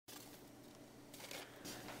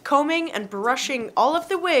Combing and brushing all of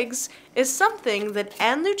the wigs is something that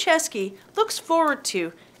Anne Lucheski looks forward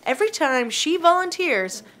to every time she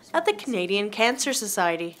volunteers at the Canadian Cancer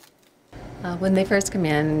Society. When they first come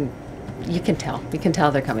in, you can tell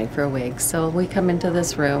they're coming for a wig. So we come into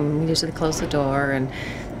this room, we usually close the door and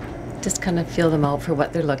just kind of feel them out for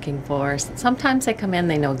what they're looking for. Sometimes they come in,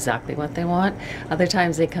 they know exactly what they want. Other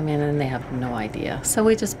times they come in and they have no idea. So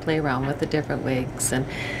we just play around with the different wigs, and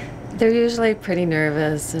they're usually pretty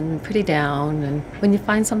nervous and pretty down. And when you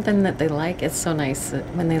find something that they like, it's so nice that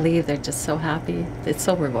when they leave, they're just so happy. It's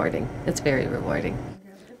so rewarding. It's very rewarding.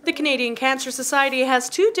 The Canadian Cancer Society has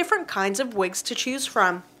two different kinds of wigs to choose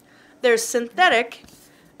from. There's synthetic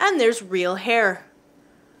and there's real hair.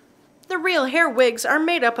 The real hair wigs are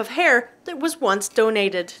made up of hair that was once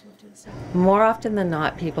donated. More often than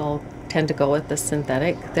not, people tend to go with the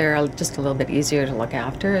synthetic. They're just a little bit easier to look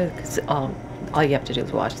after because all you have to do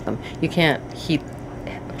is wash them. You can't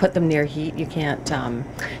put them near heat. You can't,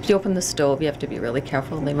 if you open the stove, you have to be really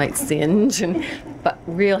careful. They might singe. But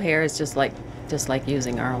real hair is just like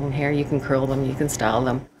using our own hair. You can curl them, you can style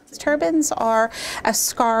them. Turbans are a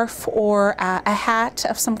scarf or a hat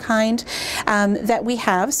of some kind that we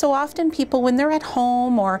have. So often people, when they're at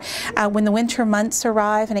home or when the winter months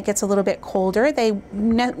arrive and it gets a little bit colder, they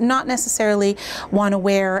not necessarily want to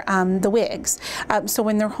wear the wigs. So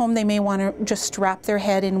when they're home, they may want to just wrap their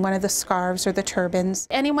head in one of the scarves or the turbans.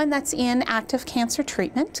 Anyone that's in active cancer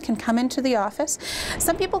treatment can come into the office.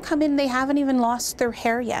 Some people come in, they haven't even lost their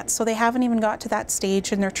hair yet, so they haven't even got to that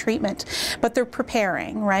stage in their treatment, but they're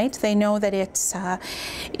preparing, right? They know that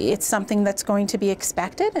it's something that's going to be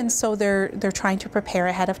expected, and so they're trying to prepare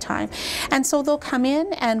ahead of time. And so they'll come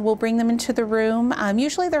in and we'll bring them into the room.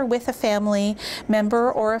 Usually they're with a family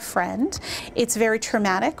member or a friend. It's very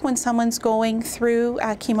traumatic when someone's going through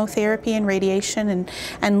chemotherapy and radiation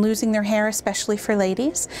and losing their hair, especially for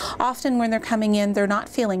ladies. Often when they're coming in, they're not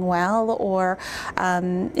feeling well, or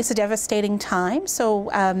it's a devastating time, so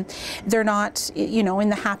they're not, in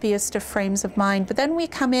the happiest of frames of mind. But then we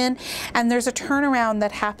come in and there's a turnaround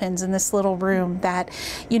that happens in this little room that,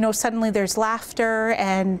 suddenly there's laughter,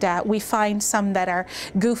 and we find some that are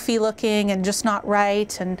goofy looking and just not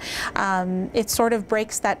right, and it sort of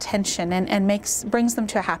breaks that tension and brings them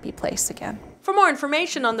to a happy place again. For more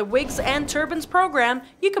information on the Wigs and Turbans program,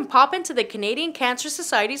 you can pop into the Canadian Cancer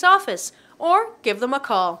Society's office or give them a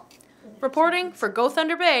call. Reporting for Go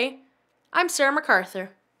Thunder Bay, I'm Sarah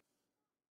MacArthur.